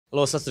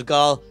Hello, Sat Sri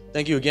Akal.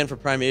 Thank you again for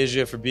Prime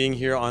Asia for being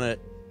here on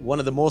one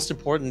of the most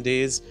important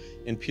days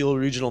in Peel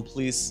Regional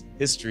Police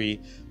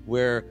history,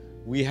 where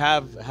we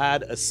have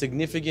had a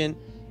significant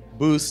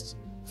boost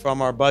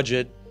from our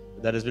budget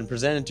that has been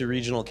presented to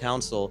Regional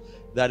Council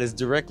that is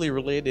directly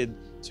related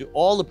to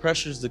all the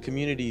pressures the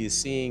community is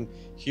seeing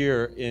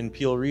here in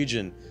Peel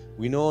Region.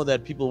 We know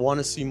that people want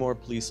to see more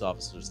police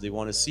officers. They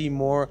want to see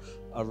more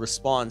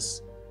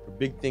response for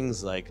big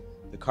things like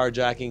the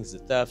carjackings, the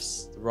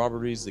thefts, the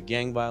robberies, the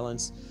gang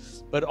violence.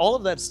 But all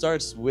of that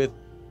starts with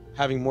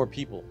having more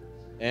people.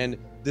 And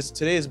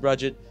today's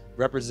budget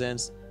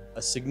represents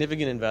a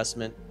significant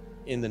investment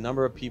in the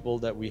number of people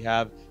that we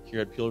have here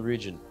at Peel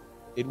Region.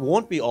 It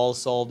won't be all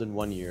solved in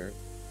 1 year.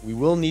 We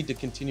will need to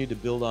continue to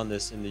build on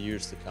this in the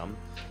years to come.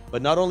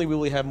 But not only will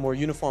we have more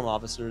uniform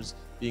officers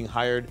being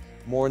hired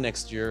more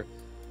next year,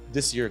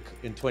 this year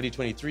in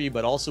 2023,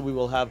 but also we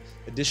will have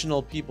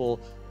additional people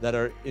that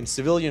are in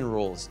civilian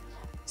roles.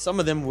 Some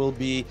of them will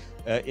be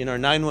in our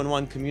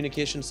 911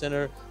 communication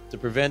center to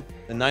prevent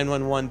the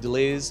 911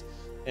 delays.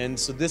 And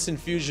so this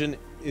infusion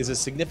is a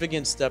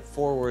significant step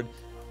forward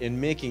in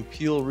making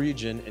Peel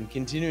Region and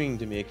continuing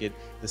to make it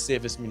the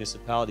safest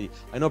municipality.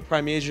 I know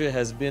Prime Asia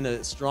has been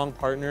a strong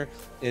partner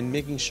in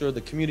making sure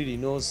the community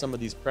knows some of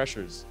these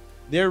pressures.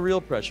 They're real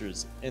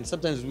pressures, and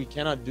sometimes we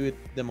cannot do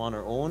them on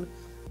our own,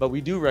 but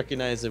we do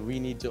recognize that we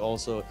need to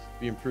also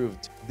be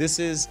improved. This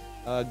is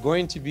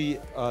going to be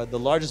the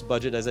largest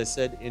budget, as I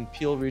said, in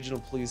Peel Regional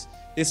Police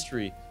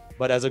history.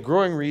 But as a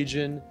growing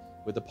region,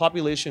 with the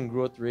population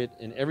growth rate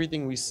and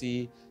everything we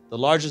see, the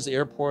largest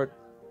airport,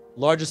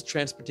 largest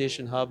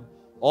transportation hub,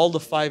 all the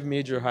 5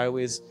 major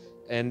highways,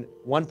 and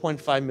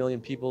 1.5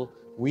 million people,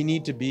 we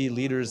need to be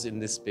leaders in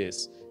this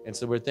space. And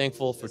so we're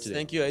thankful for today.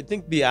 Thank you. I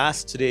think the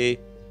ask today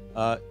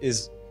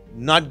is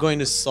not going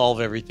to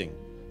solve everything.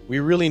 We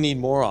really need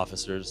more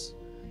officers,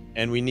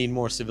 and we need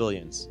more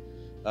civilians.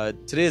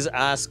 Today's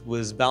ask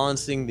was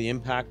balancing the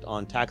impact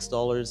on tax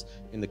dollars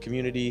in the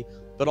community,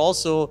 but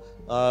also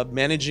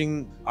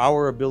managing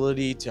our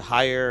ability to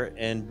hire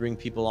and bring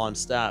people on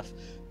staff.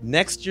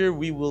 Next year,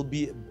 we will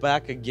be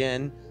back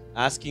again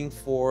asking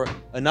for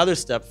another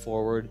step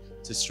forward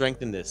to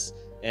strengthen this.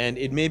 And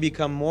it may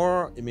become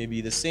more, it may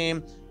be the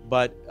same,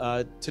 but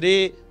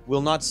today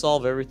will not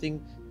solve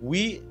everything.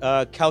 We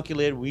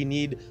calculate we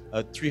need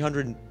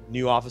 300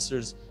 new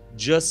officers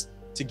just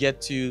to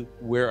get to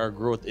where our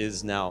growth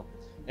is now.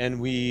 And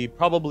we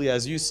probably,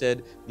 as you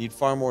said, need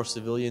far more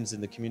civilians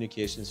in the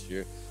communication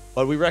sphere.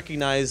 But we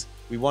recognize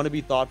we want to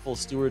be thoughtful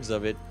stewards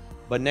of it.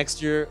 But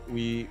next year,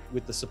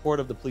 with the support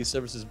of the Police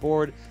Services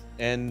Board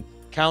and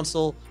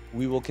Council,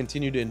 we will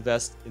continue to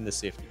invest in the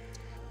safety.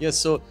 Yes,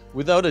 so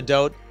without a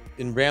doubt,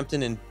 in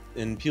Brampton and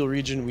in Peel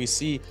Region, we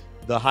see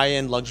the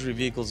high-end luxury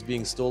vehicles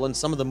being stolen.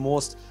 Some of the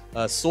most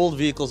sold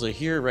vehicles are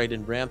here right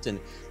in Brampton.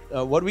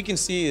 What we can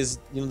see is,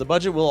 the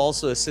budget will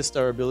also assist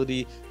our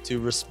ability to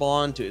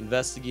respond, to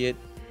investigate,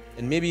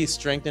 and maybe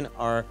strengthen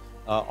our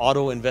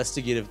auto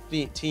investigative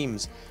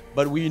teams.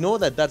 But we know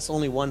that that's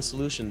only one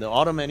solution. The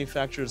auto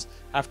manufacturers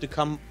have to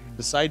come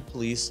beside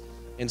police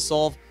and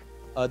solve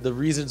the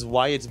reasons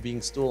why it's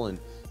being stolen.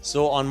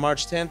 So on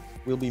March 10th,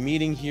 we'll be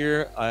meeting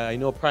here. I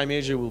know Prime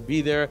Asia will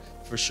be there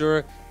for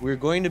sure. We're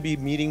going to be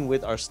meeting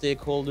with our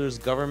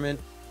stakeholders, government,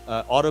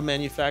 auto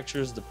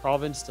manufacturers, the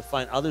province, to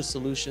find other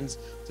solutions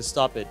to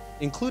stop it,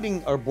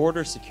 including our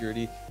border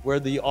security, where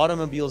the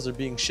automobiles are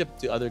being shipped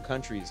to other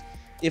countries.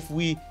 If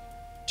we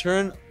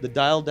turn the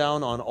dial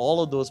down on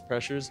all of those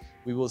pressures,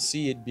 we will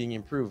see it being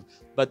improved.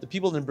 But the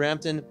people in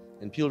Brampton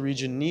and Peel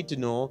Region need to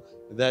know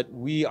that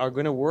we are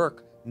going to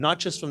work not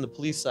just from the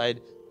police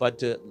side, but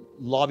to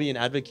lobby and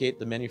advocate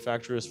the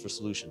manufacturers for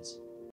solutions.